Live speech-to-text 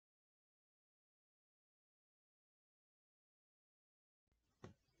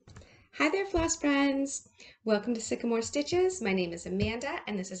Hi there, floss friends! Welcome to Sycamore Stitches. My name is Amanda,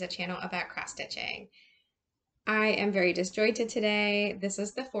 and this is a channel about cross stitching. I am very disjointed today. This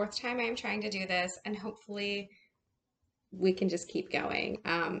is the fourth time I am trying to do this, and hopefully we can just keep going.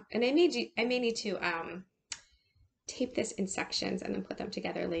 And I may need to tape this in sections and then put them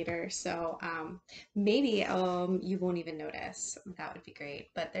together later. So maybe you won't even notice. That would be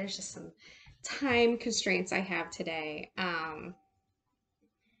great. But there's just some time constraints I have today.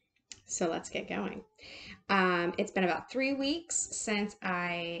 So let's get going. It's been about 3 weeks since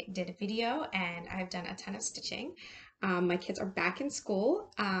I did a video and I've done a ton of stitching. My kids are back in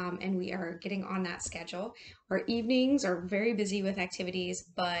school and we are getting on that schedule. Our evenings are very busy with activities,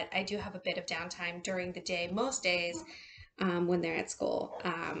 but I do have a bit of downtime during the day, most days when they're at school.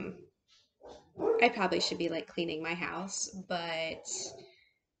 I probably should be like cleaning my house, but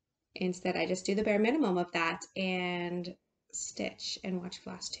instead I just do the bare minimum of that and stitch and watch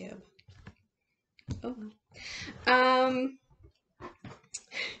Flosstube. Oh,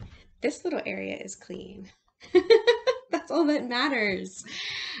 this little area is clean. That's all that matters.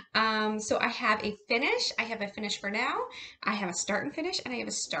 So I have a finish. I have a finish for now. I have a start and finish, and I have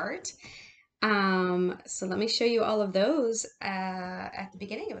a start. So let me show you all of those at the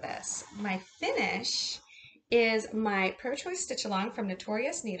beginning of this. My finish is my Pro-Choice Stitch Along from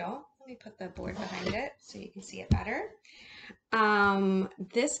Notorious Needle. Let me put the board behind it so you can see it better.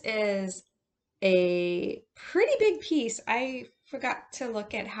 This is a pretty big piece. I forgot to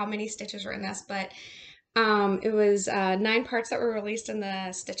look at how many stitches were in this, but it was 9 parts that were released in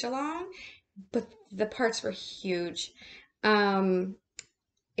the stitch along, but the parts were huge. I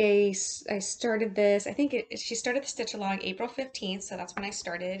started this, I think she started the stitch along April 15th, so that's when I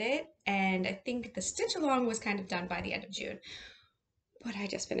started it, and I think the stitch along was kind of done by the end of June, but I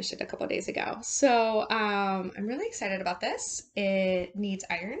just finished it a couple days ago. So I'm really excited about this. It needs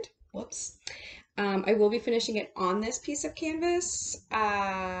ironed. Whoops. I will be finishing it on this piece of canvas.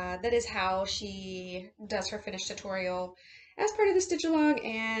 That is how she does her finish tutorial as part of the stitch along,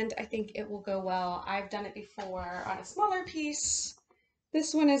 and I think it will go well. I've done it before on a smaller piece.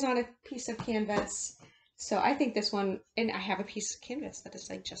 This one is on a piece of canvas. So I think this one, and I have a piece of canvas that is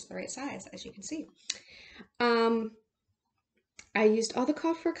like just the right size, as you can see. I used all the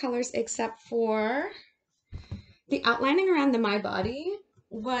called for colors except for the outlining around the My Body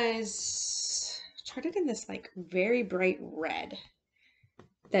was charted in this like very bright red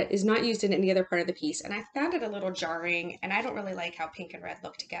that is not used in any other part of the piece, and I found it a little jarring, and I don't really like how pink and red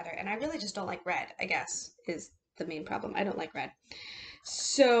look together, and I really just don't like red, I guess, is the main problem. I don't like red.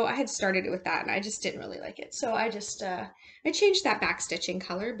 So I had started it with that, and I just didn't really like it. So I just, I changed that back stitching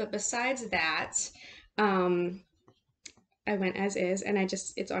color, but besides that, I went as is, and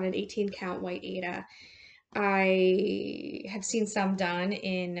it's on an 18 count white Aida. I have seen some done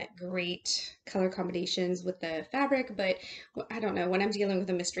in great color combinations with the fabric, but I don't know, when I'm dealing with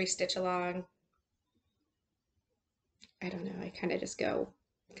a mystery stitch along, I don't know, I kind of just go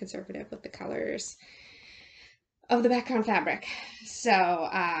conservative with the colors of the background fabric. So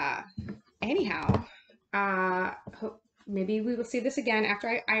anyhow, maybe we will see this again after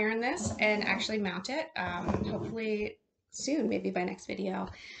I iron this and actually mount it, hopefully soon, maybe by next video.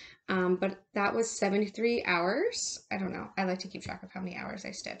 But that was 73 hours. I don't know. I like to keep track of how many hours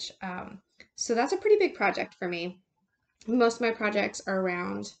I stitch. So that's a pretty big project for me. Most of my projects are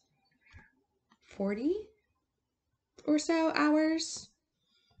around 40 or so hours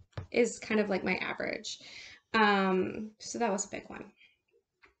is kind of like my average. So that was a big one.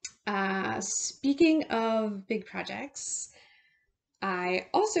 Speaking of big projects, I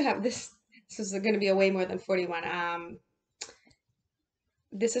also have this. This is going to be a way more than 41.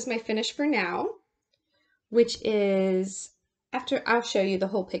 This is my finish for now, which is I'll show you the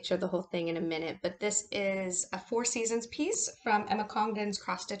whole picture, the whole thing in a minute, but this is a 4 seasons piece from Emma Congdon's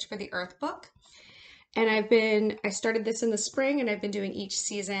Cross Stitch for the Earth book. And I started this in the spring, and I've been doing each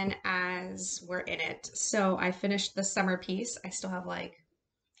season as we're in it. So I finished the summer piece. I still have like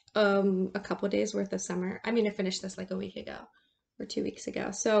a couple days worth of summer. I mean, I finished this like a week ago or 2 weeks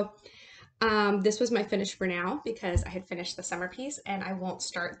ago. So this was my finish for now because I had finished the summer piece, and I won't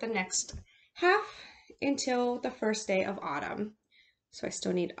start the next half until the first day of autumn. So I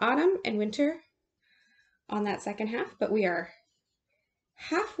still need autumn and winter on that second half, but we are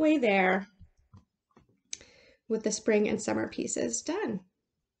halfway there with the spring and summer pieces done.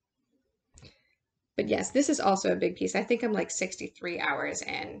 But yes, this is also a big piece. I think I'm like 63 hours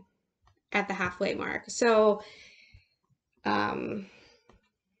in at the halfway mark. So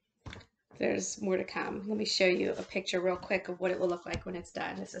there's more to come. Let me show you a picture real quick of what it will look like when it's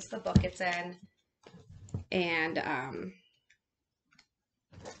done. This is the book it's in. And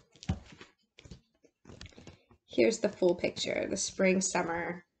here's the full picture, the spring,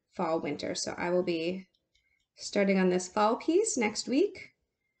 summer, fall, winter. So I will be starting on this fall piece next week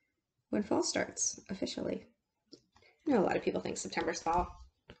when fall starts officially. I know a lot of people think September's fall.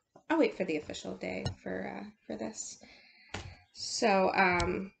 I'll wait for the official day for this. So,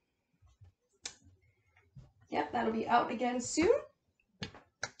 yep, that'll be out again soon.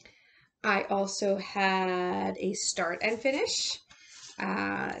 I also had a start and finish.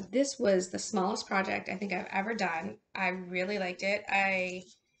 This was the smallest project I think I've ever done. I really liked it. I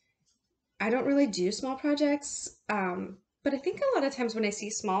don't really do small projects, but I think a lot of times when I see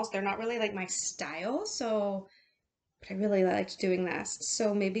smalls, they're not really like my style. So, but I really liked doing this.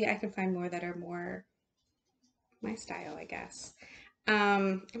 So maybe I can find more that are more my style, I guess.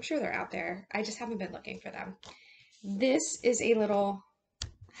 I'm sure they're out there. I just haven't been looking for them. This is a little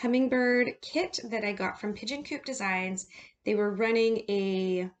Hummingbird kit that I got from Pigeon Coop Designs. They were running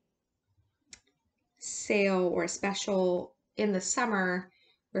a sale or a special in the summer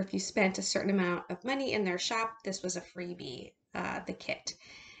where if you spent a certain amount of money in their shop, this was a freebie, the kit.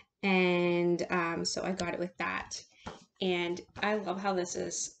 And so I got it with that. And I love how this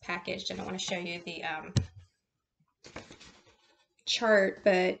is packaged. I don't want to show you the chart,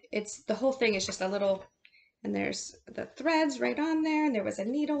 but it's the whole thing is just a little, and there's the threads right on there, and there was a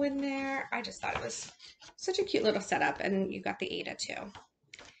needle in there. I just thought it was such a cute little setup, and you got the Ada too.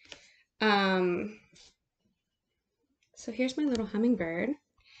 So here's my little hummingbird,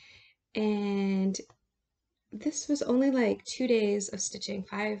 and this was only like 2 days of stitching,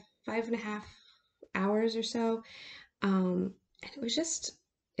 five and a half hours or so, and it was just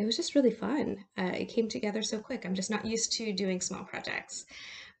really fun. It came together so quick. I'm just not used to doing small projects.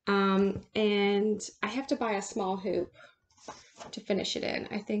 And I have to buy a small hoop to finish it in.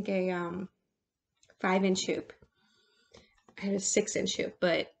 I think a 5-inch hoop. I had a 6-inch hoop,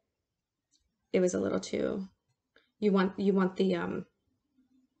 but it was a little too. You want it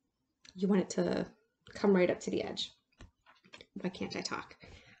to come right up to the edge. Why can't I talk?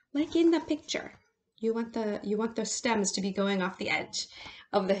 Like in the picture. You want the stems to be going off the edge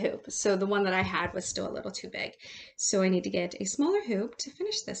of the hoop. So the one that I had was still a little too big. So I need to get a smaller hoop to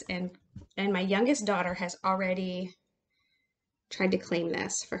finish this in. And my youngest daughter has already tried to claim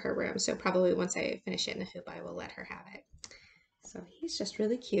this for her room. So probably once I finish it in the hoop, I will let her have it. So he's just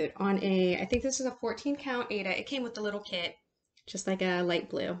really cute on I think this is a 14 count Ada. It came with the little kit, just like a light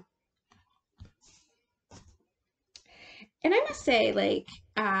blue. And I must say, like,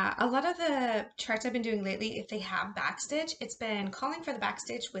 a lot of the charts I've been doing lately, if they have backstitch, it's been calling for the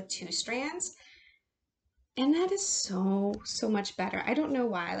backstitch with 2 strands. And that is so much better. I don't know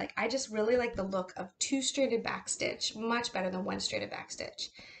why. Like, I just really like the look of 2-stranded backstitch, much better than 1-stranded backstitch.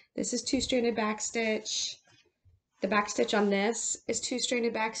 This is 2-stranded backstitch. The backstitch on this is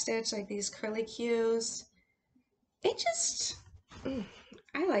 2-stranded backstitch, like these curly cues. It just,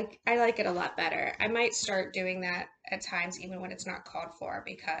 I like it a lot better. I might start doing that at times even when it's not called for,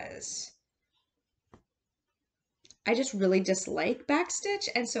 because I just really dislike backstitch,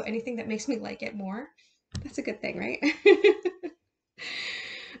 and so anything that makes me like it more, that's a good thing, right?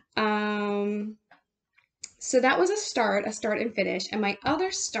 So that was a start and finish, and my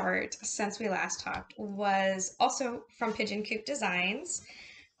other start since we last talked was also from Pigeon Coop Designs.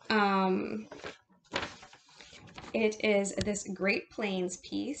 It is this Great Plains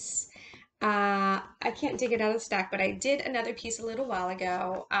piece. I can't dig it out of the stack, but I did another piece a little while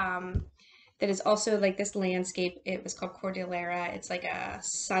ago that is also like this landscape. It was called Cordillera. It's like a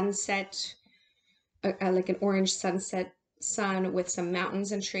sunset, like an orange sunset sun with some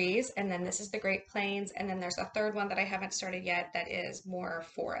mountains and trees. And then this is the Great Plains. And then there's a third one that I haven't started yet that is more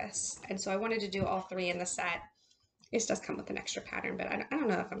forest. And so I wanted to do all 3 in the set. It does come with an extra pattern, but I don't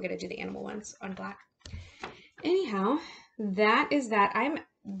know if I'm going to do the animal ones on black. Anyhow, that is that.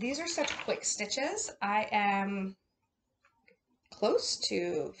 These are such quick stitches. I am close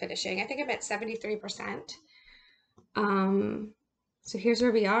to finishing. I think I'm at 73%. So here's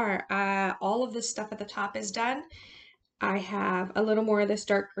where we are. All of this stuff at the top is done. I have a little more of this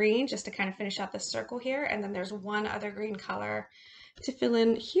dark green just to kind of finish out the circle here. And then there's one other green color to fill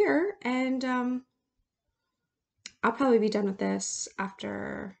in here. And I'll probably be done with this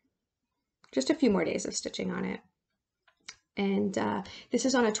after just a few more days of stitching on it. And this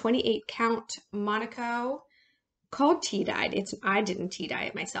is on a 28 count Monoco called tea dyed. I didn't tea dye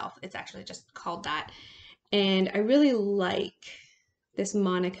it myself. It's actually just called that. And I really like this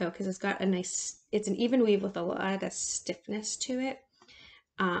Monoco because it's got it's an even weave with a lot of stiffness to it,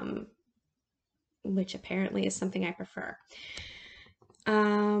 which apparently is something I prefer.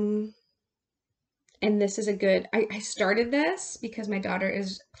 And this is a good, I started this because my daughter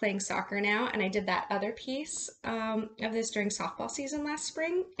is playing soccer now, and I did that other piece of this during softball season last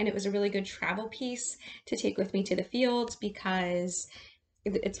spring, and it was a really good travel piece to take with me to the fields because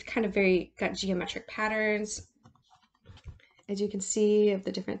it's kind of got geometric patterns, as you can see, of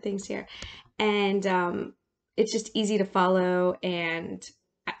the different things here. And it's just easy to follow, and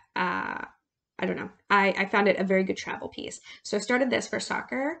I don't know. I found it a very good travel piece. So I started this for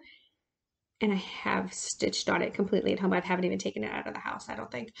soccer, and I have stitched on it completely at home. I haven't even taken it out of the house, I don't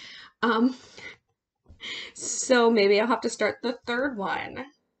think. So maybe I'll have to start the third one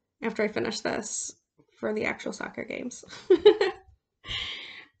after I finish this for the actual soccer games.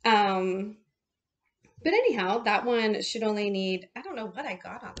 But anyhow, that one should only need, I don't know what I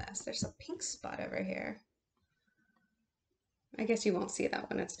got on this. There's a pink spot over here. I guess you won't see that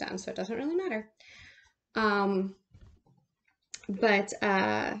when it's done, so it doesn't really matter.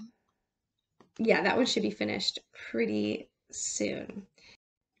 Yeah, that one should be finished pretty soon.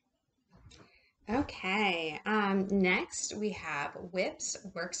 Okay, next we have Whips,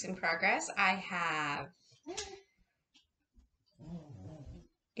 works in progress. I have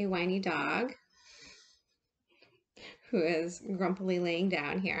a whiny dog who is grumpily laying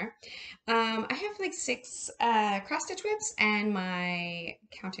down here. I have like 6 cross-stitch whips and my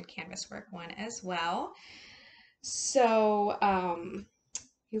counted canvas work one as well. So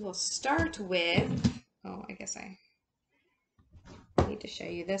we will start with, oh, I guess I need to show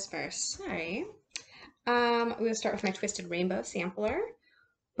you this first. Sorry. We'll start with my Twisted Rainbow sampler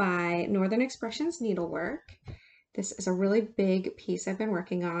by Northern Expressions Needlework. This is a really big piece I've been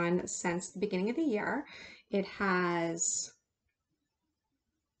working on since the beginning of the year. It has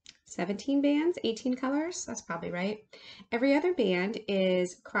 17 bands, 18 colors, that's probably right. Every other band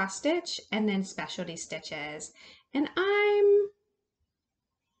is cross stitch and then specialty stitches. And I'm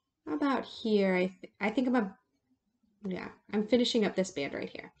about here. I think I'm finishing up this band right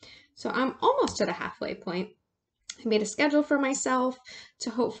here. So I'm almost to the halfway point. I made a schedule for myself to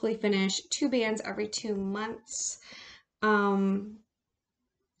hopefully finish 2 bands every 2 months,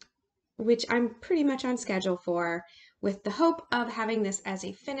 which I'm pretty much on schedule for, with the hope of having this as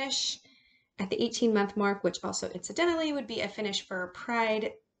a finish at the 18-month mark, which also incidentally would be a finish for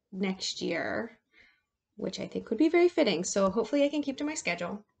Pride next year, which I think would be very fitting. So hopefully I can keep to my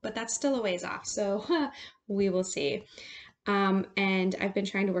schedule, but that's still a ways off. So we will see. And I've been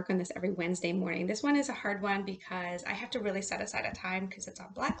trying to work on this every Wednesday morning. This one is a hard one because I have to really set aside a time because it's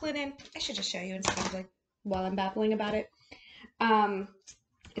on black linen. I should just show you instead of like while I'm babbling about it.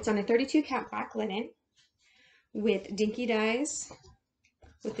 It's on a 32 count black linen with dinky dyes,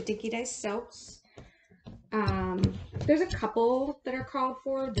 with the dinky dye silks. There's a couple that are called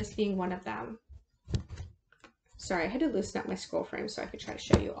for, this being one of them. Sorry, I had to loosen up my scroll frame so I could try to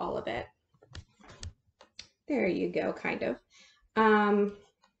show you all of it. There you go, kind of.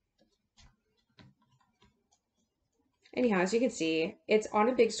 Anyhow, as you can see, it's on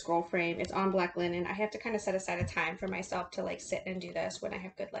a big scroll frame. It's on black linen. I have to kind of set aside a time for myself to like sit and do this when I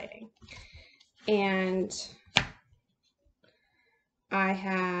have good lighting. And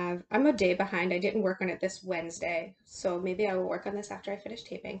I'm a day behind. I didn't work on it this Wednesday, so maybe I will work on this after I finish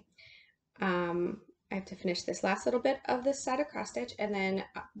taping. I have to finish this last little bit of this side of cross stitch and then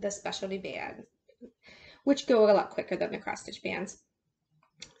the specialty band, which go a lot quicker than the cross stitch bands.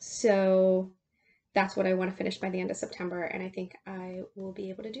 So that's what I want to finish by the end of September, and I think I will be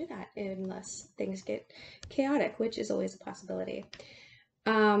able to do that unless things get chaotic, which is always a possibility.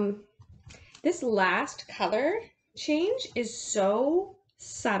 This last color change is so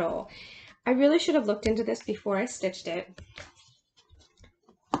subtle. I really should have looked into this before I stitched it.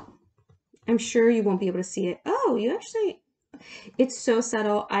 I'm sure you won't be able to see it. Oh, you actually, it's so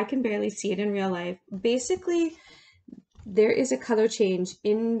subtle. I can barely see it in real life. Basically, there is a color change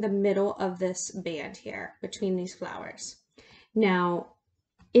in the middle of this band here between these flowers. Now,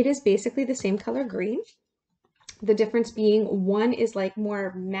 it is basically the same color green. The difference being one is like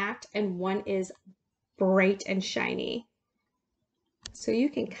more matte and one is bright and shiny. So you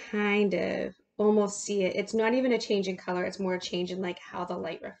can kind of almost see it. It's not even a change in color. It's more a change in like how the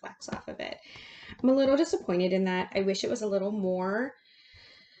light reflects off of it. I'm a little disappointed in that. I wish it was a little more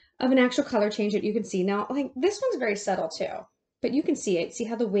of an actual color change that you can see. Now, like this one's very subtle too, but you can see it. See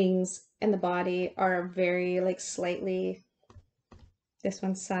how the wings and the body are very like slightly, this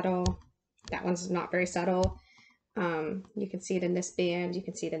one's subtle. That one's not very subtle. You can see it in this band. You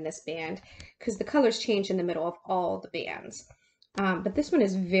can see it in this band because the colors change in the middle of all the bands. But this one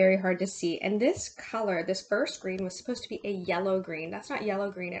is very hard to see. And this color, this first green was supposed to be a yellow green. That's not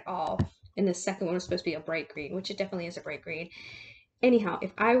yellow green at all. And the second one was supposed to be a bright green, which it definitely is a bright green. Anyhow,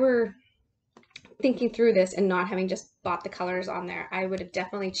 if I were thinking through this and not having just bought the colors on there, I would have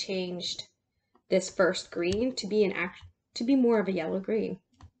definitely changed this first green to be more of a yellow green,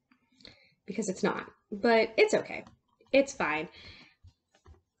 because it's not, but it's okay. It's fine.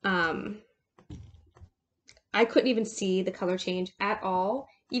 I couldn't even see the color change at all,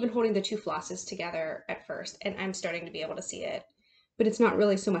 even holding the two flosses together at first, and I'm starting to be able to see it. But it's not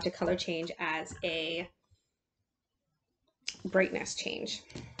really so much a color change as a brightness change.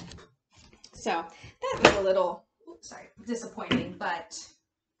 So that was a little, disappointing, but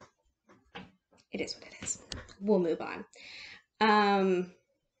it is what it is. We'll move on.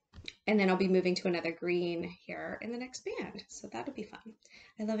 And then I'll be moving to another green here in the next band. So that'll be fun.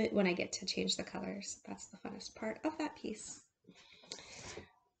 I love it when I get to change the colors. That's the funnest part of that piece.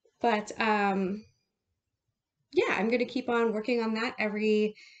 But yeah, I'm going to keep on working on that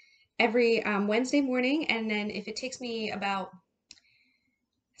every Wednesday morning. And then if it takes me about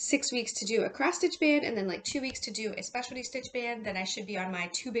 6 weeks to do a cross stitch band and then like 2 weeks to do a specialty stitch band, then I should be on my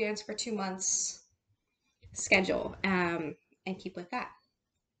 2 bands for 2 months schedule, and keep with that.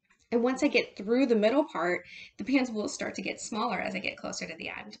 And once I get through the middle part, the bands will start to get smaller as I get closer to the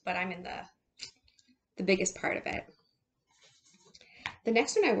end, but I'm in the biggest part of it. The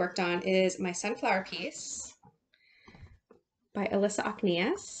next one I worked on is my sunflower piece by Alisa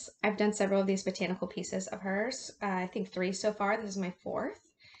Okneas. I've done several of these botanical pieces of hers. I think 3 so far. This is my 4th.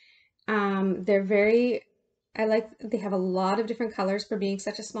 They're very, they have a lot of different colors for being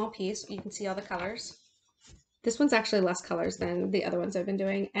such a small piece. You can see all the colors. This one's actually less colors than the other ones I've been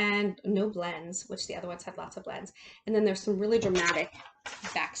doing, and no blends, which the other ones had lots of blends. And then there's some really dramatic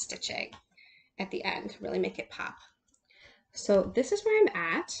back stitching at the end, really make it pop. So this is where I'm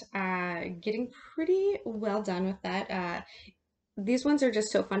at, getting pretty well done with that. These ones are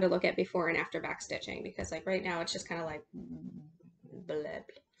just so fun to look at before and after back stitching, because like right now it's just kind of like bleh.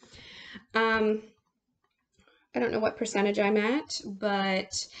 I don't know what percentage I'm at,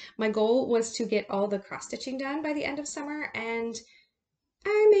 but my goal was to get all the cross stitching done by the end of summer, and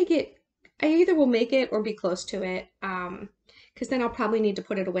I either will make it or be close to it, because then I'll probably need to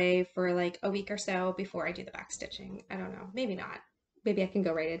put it away for like a week or so before I do the back stitching. I don't know, maybe not. Maybe I can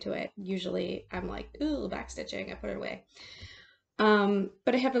go right into it. Usually I'm like, ooh, back stitching, I put it away.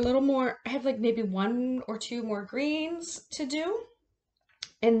 But I have a little more, I have like maybe 1 or 2 more greens to do.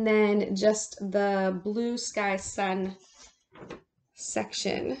 And then just the blue sky sun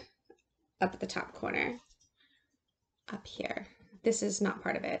section up at the top corner up here. This is not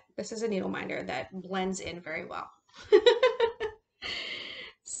part of it. This is a needle minder that blends in very well.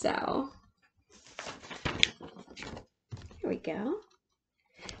 So here we go.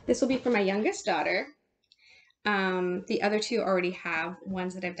 This will be for my youngest daughter. The other 2 already have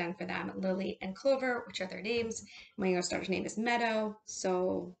ones that I've done for them, Lily and Clover, which are their names. My youngest daughter's name is Meadow,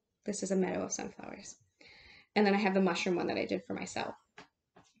 so this is a meadow of sunflowers. And then I have the mushroom one that I did for myself.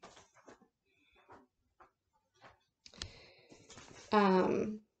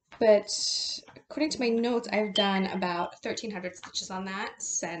 But according to my notes, I've done about 1,300 stitches on that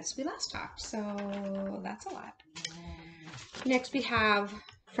since we last talked, so that's a lot. Next we have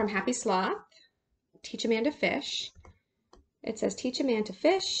from Happy Sloth, Teach a Man to Fish. It says, teach a man to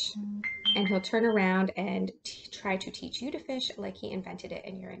fish, and he'll turn around and try to teach you to fish like he invented it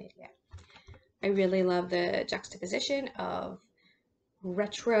and you're an idiot. I really love the juxtaposition of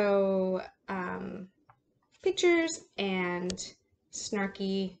retro pictures and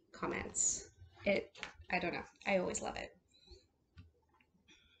snarky comments. I don't know, I always love it.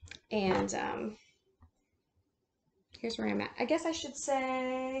 And here's where I'm at. I guess I should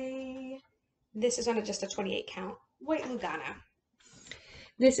say this is on just a 28 count white Lugana.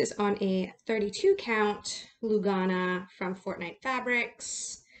 This is on a 32 count Lugana from Fortnight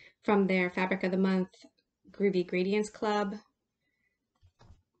Fabrics, from their Fabric of the Month Groovy Gradients Club.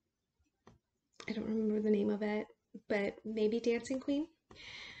 I don't remember the name of it, but maybe Dancing Queen.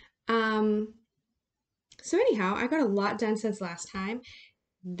 So anyhow, I got a lot done since last time.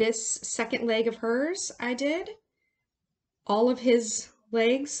 This second leg of hers, I did all of his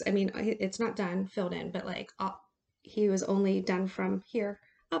legs. I mean, it's not done, filled in, but like he was only done from here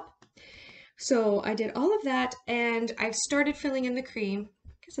up. So I did all of that, and I've started filling in the cream.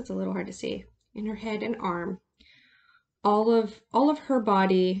 I guess it's a little hard to see in her head and arm. All of her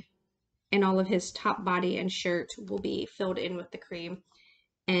body and all of his top body and shirt will be filled in with the cream.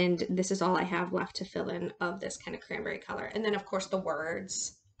 And this is all I have left to fill in of this kind of cranberry color. And then of course the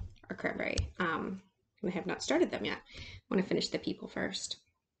words are cranberry. And I have not started them yet. I want to finish the people first.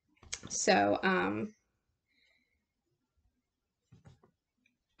 So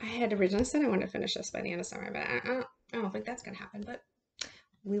I had originally said I wanted to finish this by the end of summer, but I don't think that's gonna happen, but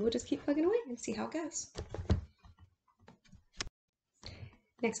we will just keep plugging away and see how it goes.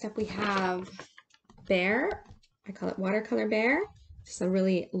 Next up we have Bear. I call it Watercolor Bear. This is a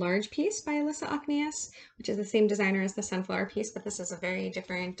really large piece by Alisa Okneas, which is the same designer as the sunflower piece, but this is a very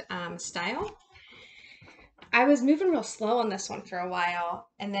different style. I was moving real slow on this one for a while,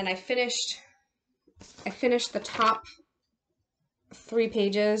 and then I finished the top 3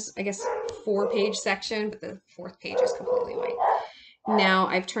 pages, I guess 4-page section, but the 4th page is completely white. Now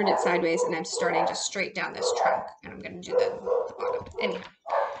I've turned it sideways and I'm starting just straight down this trunk, and I'm going to do the bottom. Anyhow,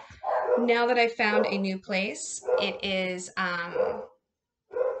 now that I've found a new place, it is,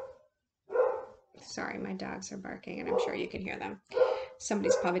 sorry, my dogs are barking and I'm sure you can hear them.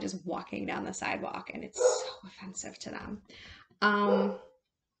 Somebody's probably just walking down the sidewalk and it's so offensive to them.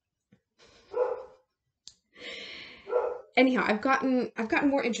 Anyhow, I've gotten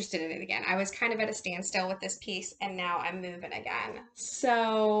more interested in it again. I was kind of at a standstill with this piece and now I'm moving again.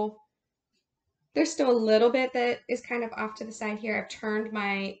 So there's still a little bit that is kind of off to the side here. I've turned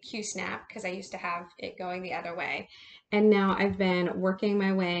my Qsnap because I used to have it going the other way. And now I've been working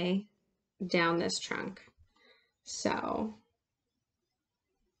my way down this trunk. So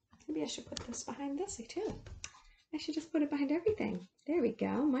maybe I should put this behind this too. I should just put it behind everything. There we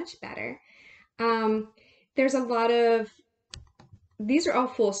go, much better. There's a lot of, these are all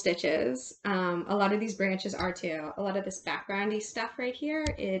full stitches. A lot of these branches are too. A lot of this backgroundy stuff right here,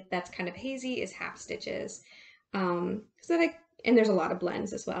 that's kind of hazy, is half stitches. And there's a lot of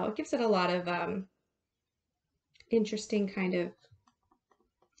blends as well. It gives it a lot of interesting kind of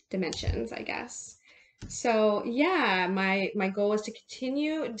dimensions, I guess. So yeah, my goal was to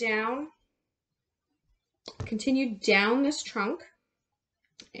continue down this trunk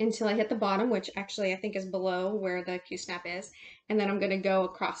until I hit the bottom, which actually I think is below where the Qsnap is, and then I'm going to go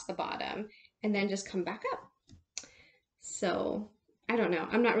across the bottom and then just come back up. So I don't know,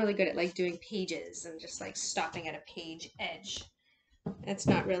 I'm not really good at like doing pages and just like stopping at a page edge. It's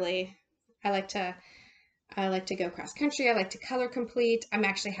not really, I like to go cross country. I like to color complete. I'm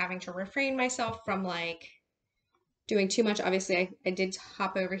actually having to refrain myself from like doing too much. Obviously I did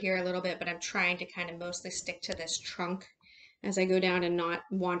hop over here a little bit, but I'm trying to kind of mostly stick to this trunk as I go down and not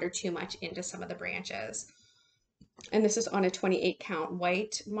wander too much into some of the branches. And this is on a 28 count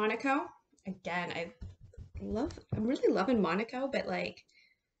white Monoco. Again, I'm really loving Monoco, but like,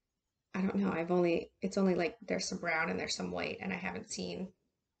 I don't know, it's only like there's some brown and there's some white, and I haven't seen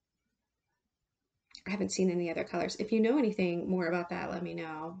any other colors. If you know anything more about that, let me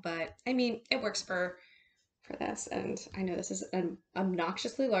know. But I mean, it works for this, and I know this is an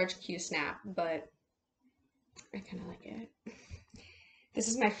obnoxiously large Qsnap, but I kind of like it. This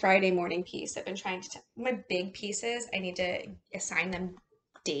is my Friday morning piece. I've been trying to, my big pieces, I need to assign them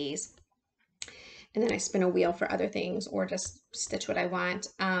days. And then I spin a wheel for other things or just stitch what I want,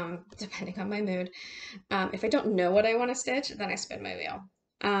 depending on my mood. If I don't know what I want to stitch, then I spin my wheel.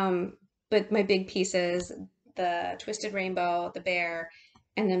 But my big pieces, the Twisted Rainbow, the Bear,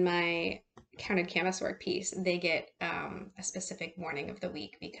 and then my Counted Canvas Work piece, they get a specific morning of the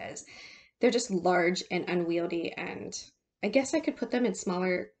week because they're just large and unwieldy, and I guess I could put them in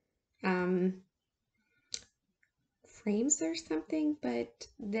smaller frames or something, but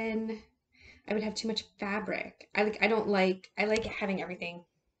then I would have too much fabric. I like having everything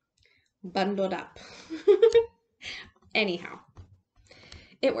bundled up. Anyhow,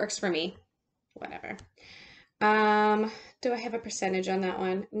 it works for me. Whatever. Do I have a percentage on that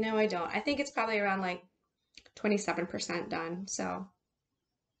one? No, I don't. I think it's probably around like 27% done. So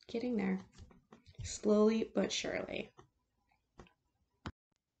getting there slowly but surely.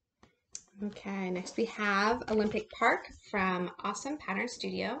 Okay, next we have Olympic Park from Awesome Pattern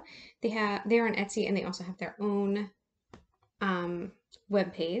Studio. They're on Etsy, and they also have their own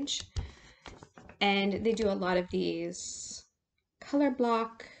web page. And they do a lot of these color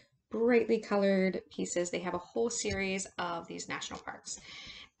block, brightly colored pieces. They have a whole series of these national parks.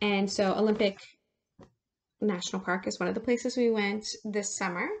 And so Olympic National Park is one of the places we went this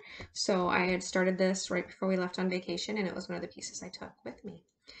summer. So I had started this right before we left on vacation, and it was one of the pieces I took with me.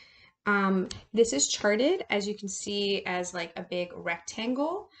 This is charted, as you can see, as like a big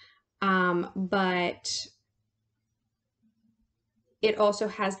rectangle, but it also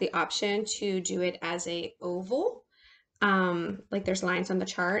has the option to do it as a oval. Like there's lines on the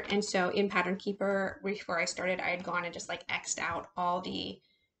chart. And so in Pattern Keeper, before I started, I had gone and just like X'd out all the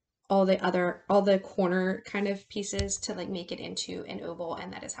corner kind of pieces to like make it into an oval,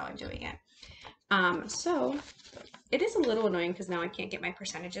 and that is how I'm doing it. So it is a little annoying because now I can't get my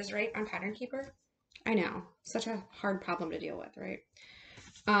percentages right on Pattern Keeper. I know, such a hard problem to deal with, right?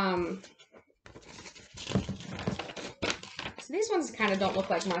 This So these ones kind of don't look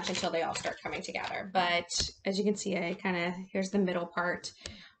like much until they all start coming together. But as you can see, here's the middle part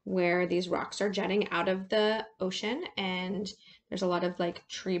where these rocks are jutting out of the ocean, and there's a lot of like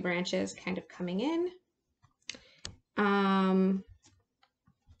tree branches kind of coming in. And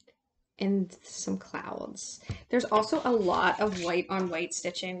some clouds. There's also a lot of white on white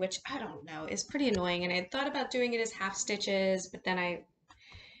stitching, which I don't know, is pretty annoying. And I thought about doing it as half stitches, but then I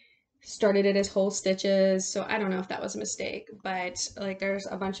started it as whole stitches. So I don't know if that was a mistake, but like there's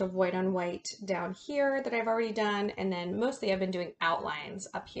a bunch of white on white down here that I've already done. And then mostly I've been doing outlines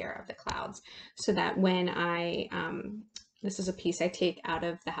up here of the clouds so that when this is a piece I take out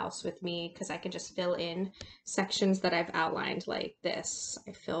of the house with me because I can just fill in sections that I've outlined like this.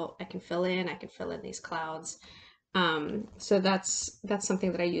 I can fill in these clouds. So that's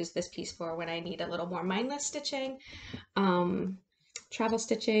something that I use this piece for when I need a little more mindless stitching, travel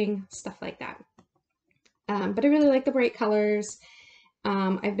stitching, stuff like that. But I really like the bright colors.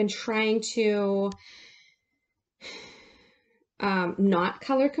 I've been trying to not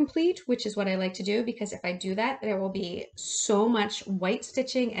color complete, which is what I like to do, because if I do that, there will be so much white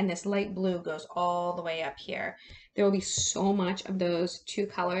stitching and this light blue goes all the way up here. There will be so much of those two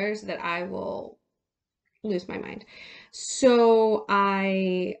colors that I will lose my mind. So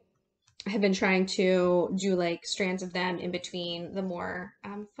I have been trying to do like strands of them in between the more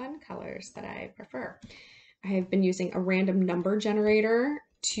fun colors that I prefer. I have been using a random number generator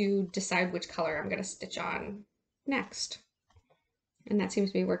to decide which color I'm going to stitch on next. And that seems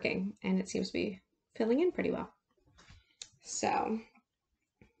to be working, and it seems to be filling in pretty well. So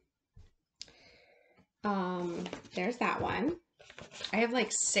there's that one. I have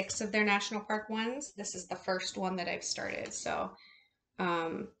like 6 of their national park ones. This is the first one that I've started, so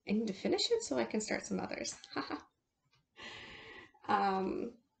I need to finish it so I can start some others.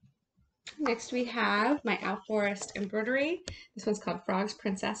 Next we have my Owl Forest embroidery. This one's called Frogs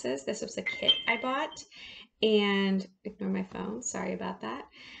Princesses. This was a kit I bought. And ignore my phone, sorry about that.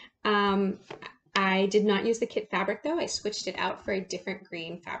 I did not use the kit fabric though. I switched it out for a different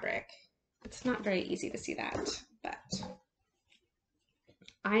green fabric. It's not very easy to see that, but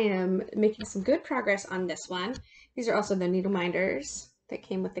I am making some good progress on this one. These are also the needle minders that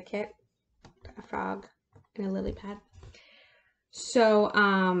came with the kit, a frog and a lily pad.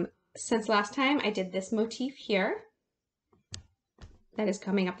 So since last time I did this motif here that is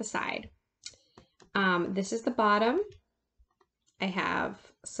coming up the side. This is the bottom. I have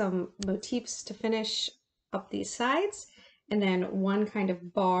some motifs to finish up these sides, and then one kind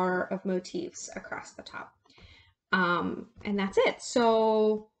of bar of motifs across the top. And that's it.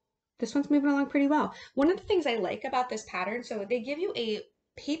 So this one's moving along pretty well. One of the things I like about this pattern, so they give you a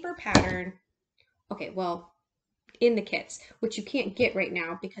paper pattern, okay, well, in the kits, which you can't get right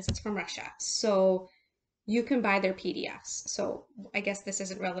now because it's from Russia. So you can buy their PDFs. So I guess this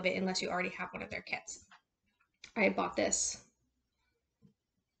isn't relevant unless you already have one of their kits. I bought this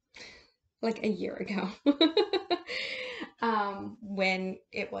like a year ago when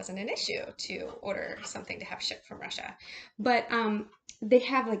it wasn't an issue to order something to have shipped from Russia. But they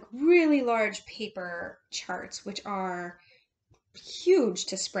have like really large paper charts, which are huge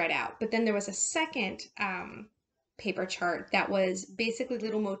to spread out. But then there was a second paper chart that was basically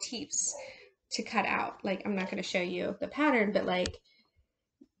little motifs to cut out. Like, I'm not going to show you the pattern, but like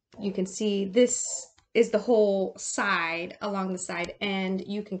you can see this is the whole side along the side, and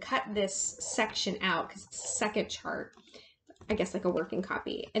you can cut this section out because it's the second chart, I guess like a working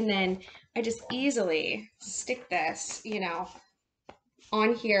copy. And then I just easily stick this, you know,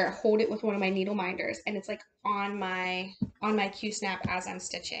 on here, hold it with one of my needle minders, and it's like on my Qsnap as I'm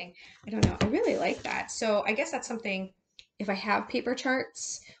stitching. I don't know, I really like that. So I guess that's something, if I have paper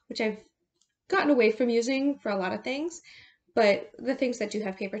charts, which I've gotten away from using for a lot of things, but the things that do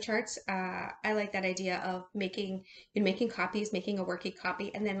have paper charts, I like that idea of making copies, making a working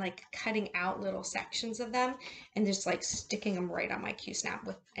copy, and then like cutting out little sections of them and just like sticking them right on my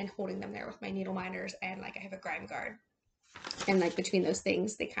Qsnap and holding them there with my needle minders, and like I have a grime guard, and like between those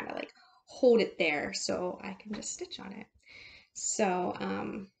things they kind of like hold it there so I can just stitch on it. So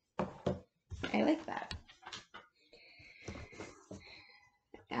I like that.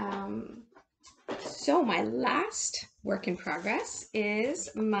 So my last work in progress is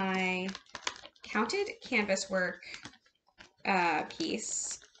my counted canvas work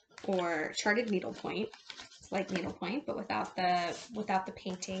piece, or charted needlepoint. It's like needlepoint, but without the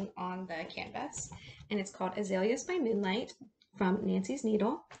painting on the canvas. And it's called Azaleas by Moonlight from Nancy's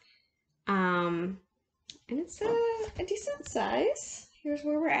Needle. And it's a decent size. Here's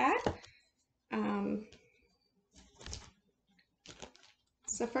where we're at.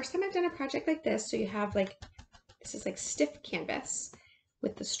 It's the first time I've done a project like this, so you have like this is like stiff canvas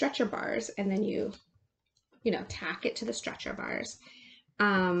with the stretcher bars, and then you know, tack it to the stretcher bars.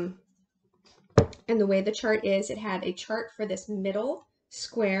 And the way the chart is, it had a chart for this middle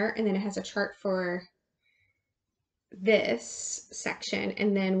square, and then it has a chart for this section.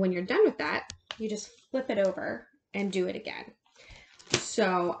 And then when you're done with that, you just flip it over and do it again.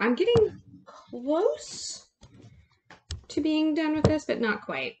 So I'm getting close to being done with this, but not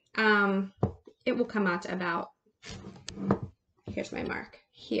quite. It will come out to about, here's my mark,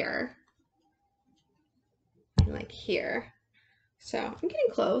 here, and like here. So I'm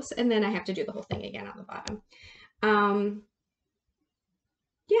getting close, and then I have to do the whole thing again on the bottom.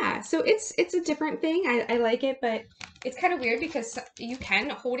 Yeah, so it's a different thing. I like it, but it's kind of weird because you can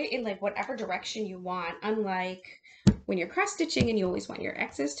hold it in like whatever direction you want, unlike when you're cross stitching and you always want your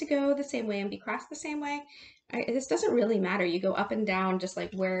X's to go the same way and be crossed the same way. This doesn't really matter. You go up and down just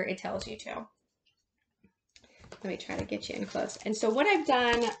like where it tells you to. Let me try to get you in close. And so what I've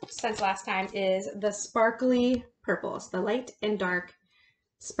done since last time is the sparkly purples, the light and dark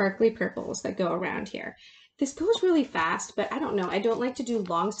sparkly purples that go around here. This goes really fast, but I don't know. I don't like to do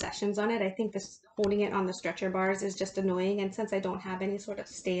long sessions on it. I think this holding it on the stretcher bars is just annoying. And since I don't have any sort of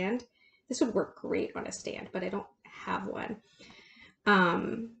stand, this would work great on a stand, but I don't have one.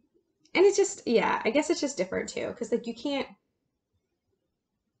 And it's just, yeah, I guess it's just different too. Cause like you can't,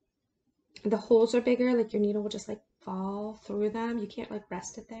 the holes are bigger, like your needle will just like fall through them. You can't like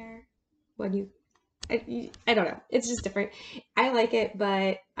rest it there when you, I don't know. It's just different. I like it,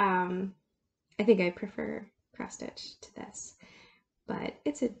 but I think I prefer cross stitch to this. But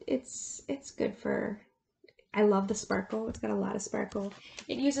it's good for, I love the sparkle. It's got a lot of sparkle.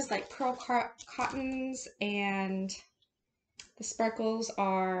 It uses like pearl cottons, and the sparkles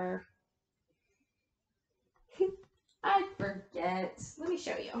are, I forget. Let me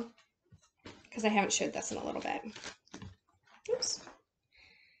show you, because I haven't showed this in a little bit. Oops.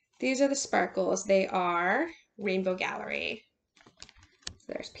 These are the sparkles. They are Rainbow Gallery.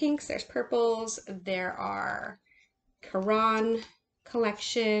 So there's pinks, there's purples, there are Caron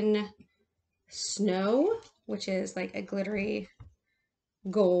Collection Snow, which is like a glittery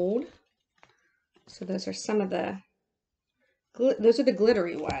gold. So those are some of the, those are the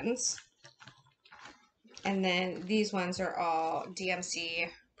glittery ones. And then these ones are all DMC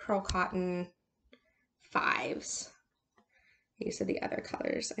Pro Cotton 5s. These are the other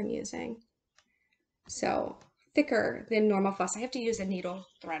colors I'm using. So thicker than normal floss. I have to use a needle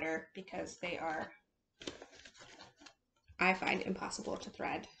threader because they are, I find, impossible to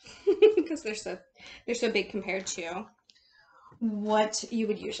thread because they're so big compared to what you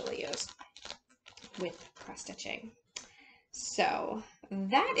would usually use with cross stitching. So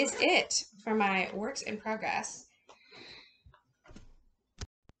that is it for my works in progress.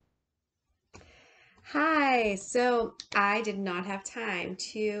 Hi, so I did not have time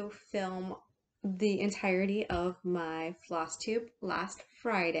to film the entirety of my Flosstube last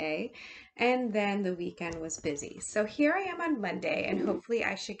Friday, and then the weekend was busy. So here I am on Monday, and hopefully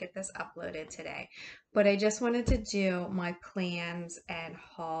I should get this uploaded today. But I just wanted to do my plans and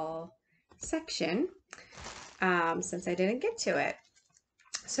haul section since I didn't get to it.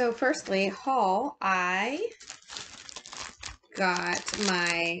 So firstly, haul, I got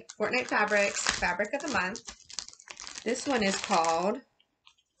my Fortnight Fabrics Fabric of the Month. This one is called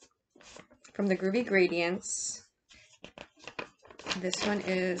From the Groovy Gradients. This one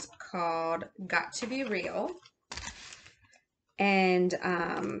is called Got to Be Real. And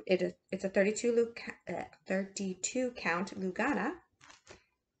it's a 32 count Lugana.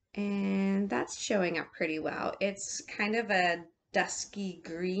 And that's showing up pretty well. It's kind of a dusky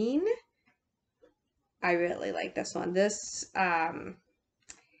green. I really like this one. This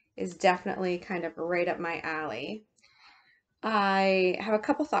is definitely kind of right up my alley. I have a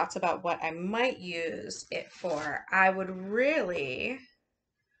couple thoughts about what I might use it for. I would really,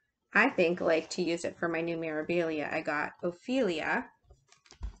 I think, like to use it for my new Mirabilia. I got Ophelia.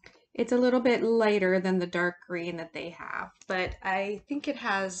 It's a little bit lighter than the dark green that they have, but I think it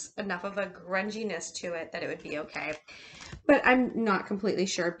has enough of a grunginess to it that it would be okay. But I'm not completely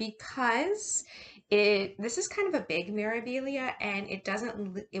sure because this is kind of a big Mirabilia, and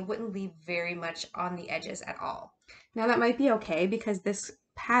it wouldn't leave very much on the edges at all. Now that might be okay because this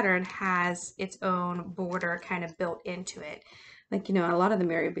pattern has its own border kind of built into it. Like, you know, a lot of the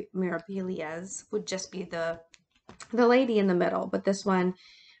Mirabilias would just be the lady in the middle, but this one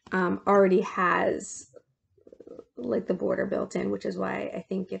already has like the border built in, which is why I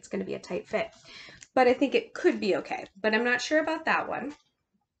think it's going to be a tight fit. But I think it could be okay, but I'm not sure about that one.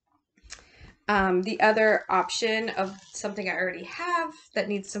 The other option of something I already have that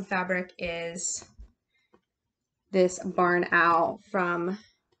needs some fabric is this barn owl from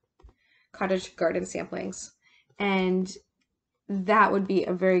Cottage Garden Samplings, and that would be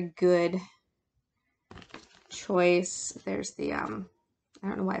a very good choice. There's the I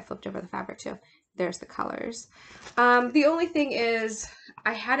don't know why I flipped over the fabric too. There's the colors. The only thing is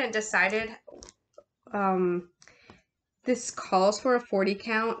I hadn't decided. This calls for a 40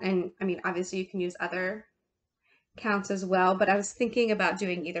 count, and I mean obviously you can use other counts as well, but I was thinking about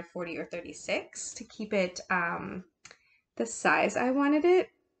doing either 40 or 36 to keep it the size I wanted it.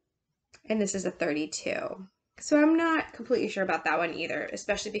 And this is a 32. So I'm not completely sure about that one either,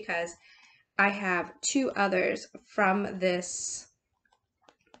 especially because I have two others from this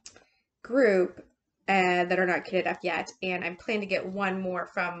group that are not kitted up yet, and I'm planning to get one more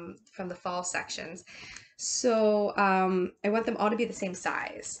from the fall sections. So I want them all to be the same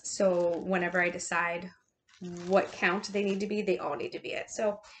size. So whenever I decide what count they need to be, they all need to be it.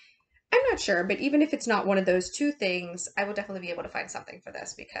 So I'm not sure, but even if it's not one of those two things, I will definitely be able to find something for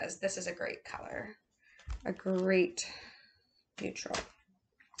this because this is a great color, a great neutral.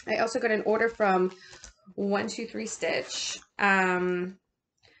 I also got an order from 123 Stitch,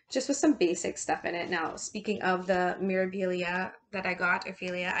 just with some basic stuff in it. Now, speaking of the Mirabilia that I got,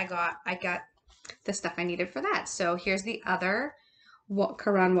 I got the stuff I needed for that. So here's the other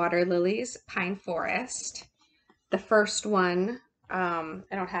Caron Water Lilies Pine Forest. The first one, I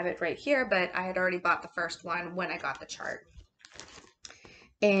don't have it right here, but I had already bought the first one when I got the chart.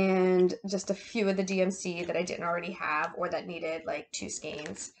 And just a few of the DMC that I didn't already have or that needed like 2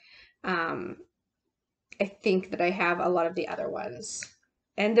 skeins. I think that I have a lot of the other ones.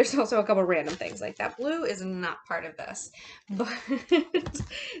 And there's also a couple random things like that. Blue is not part of this, but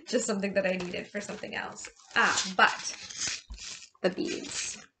just something that I needed for something else. But the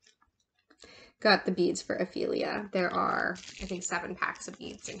beads. Got the beads for Ophelia. There are, I think, 7 packs of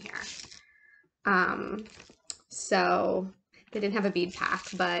beads in here. So they didn't have a bead pack,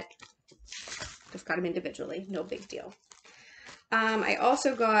 but just got them individually. No big deal. I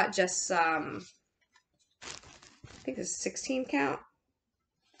also got just some, I think this is 16 count.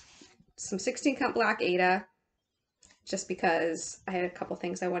 Some 16 count black Aida, just because I had a couple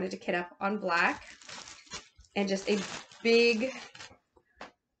things I wanted to kit up on black, and just a big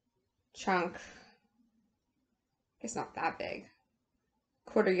chunk, it's not that big,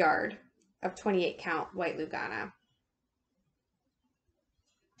 1/4 yard of 28 count white Lugana.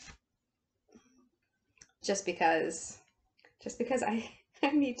 Just because I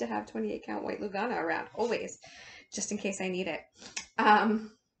need to have 28 count white Lugana around always, just in case I need it.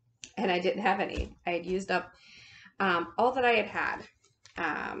 And I didn't have any. I had used up all that I had.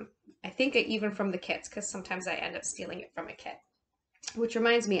 I think even from the kits, because sometimes I end up stealing it from a kit. Which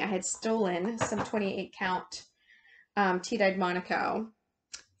reminds me, I had stolen some 28 count tea-dyed Monoco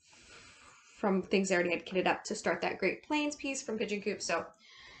from things I already had kitted up to start that Great Plains piece from Pigeon Coop. So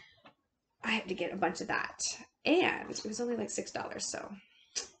I had to get a bunch of that. And it was only like $6, so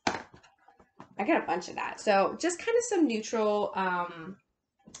I got a bunch of that. So just kind of some neutral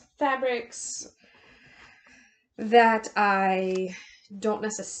fabrics that I don't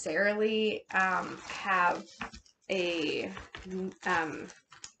necessarily have a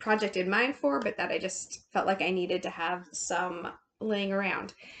project in mind for, but that I just felt like I needed to have some laying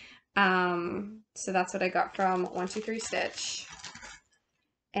around. So that's what I got from 123 Stitch.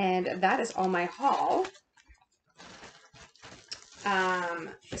 And that is all my haul.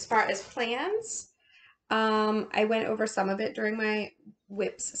 As far as plans, I went over some of it during my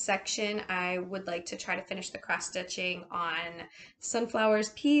whips section. I would like to try to finish the cross stitching on Sunflower's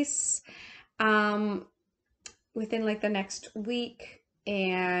piece within like the next week,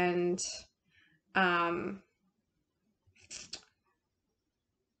 and I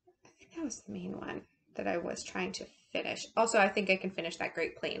think that was the main one that I was trying to finish. Also, I think I can finish that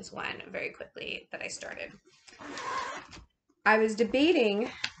Great Plains one very quickly that I started. I was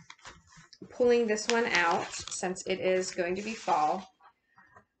debating pulling this one out since it is going to be fall.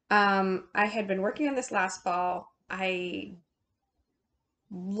 I had been working on this last fall. I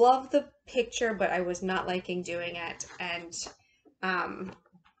love the picture, but I was not liking doing it, and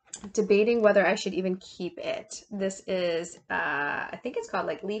debating whether I should even keep it. This is, I think it's called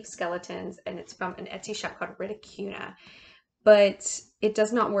like Leaf Skeletons, and it's from an Etsy shop called Riticuna, but it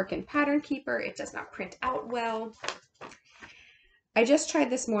does not work in Pattern Keeper. It does not print out well. I just tried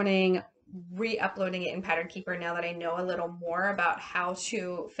this morning re-uploading it in Pattern Keeper now that I know a little more about how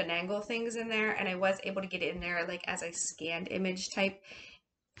to finagle things in there, and I was able to get it in there like as a scanned image type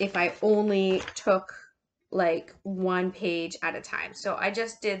if I only took like 1 page at a time. So I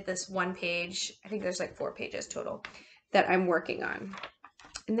just did this 1 page. I think there's like 4 pages total that I'm working on.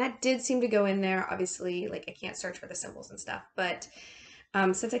 And that did seem to go in there. Obviously, like I can't search for the symbols and stuff, but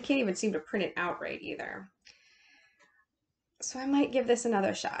since I can't even seem to print it out right either. So I might give this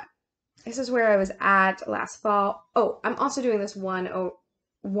another shot. This is where I was at last fall. Oh, I'm also doing this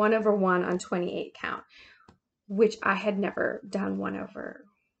 1/1 on 28 count, which I had never done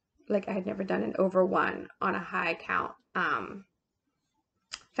I had never done an over 1 on a high count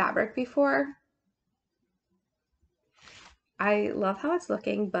fabric before. I love how it's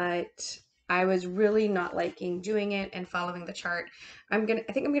looking, but I was really not liking doing it and following the chart. I think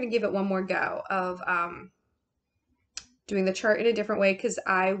I'm gonna give it one more go of doing the chart in a different way, because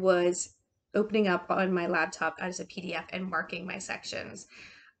I was opening up on my laptop as a PDF and marking my sections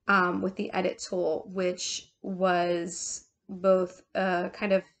with the edit tool, which was both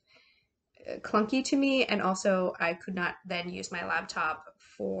kind of clunky to me, and also I could not then use my laptop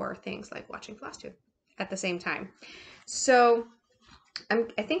for things like watching Flosstube at the same time. So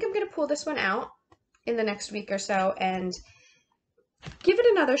I think I'm going to pull this one out in the next week or so and give it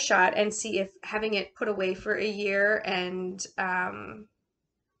another shot and see if having it put away for a year and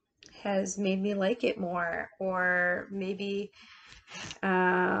has made me like it more, or maybe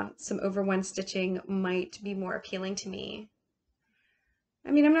some over 1 stitching might be more appealing to me.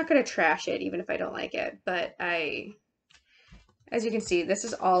 I mean, I'm not going to trash it even if I don't like it, but as you can see, this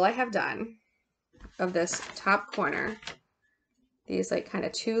is all I have done of this top corner. These like kind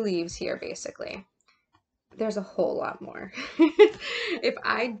of 2 leaves here, basically. There's a whole lot more. If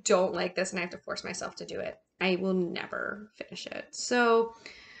I don't like this and I have to force myself to do it, I will never finish it. So,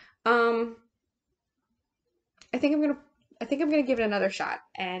 I think I'm gonna give it another shot,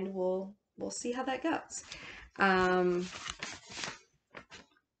 and we'll see how that goes.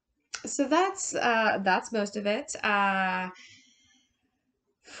 So that's most of it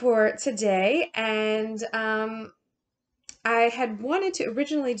for today, and I had wanted to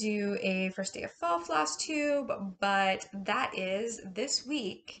originally do a first day of fall Flosstube, but that is this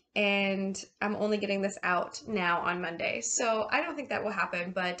week, and I'm only getting this out now on Monday, so I don't think that will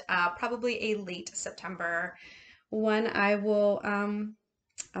happen, but probably a late September one.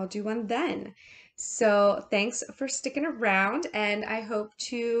 I'll do one then. So thanks for sticking around, and I hope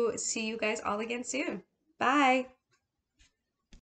to see you guys all again soon. Bye.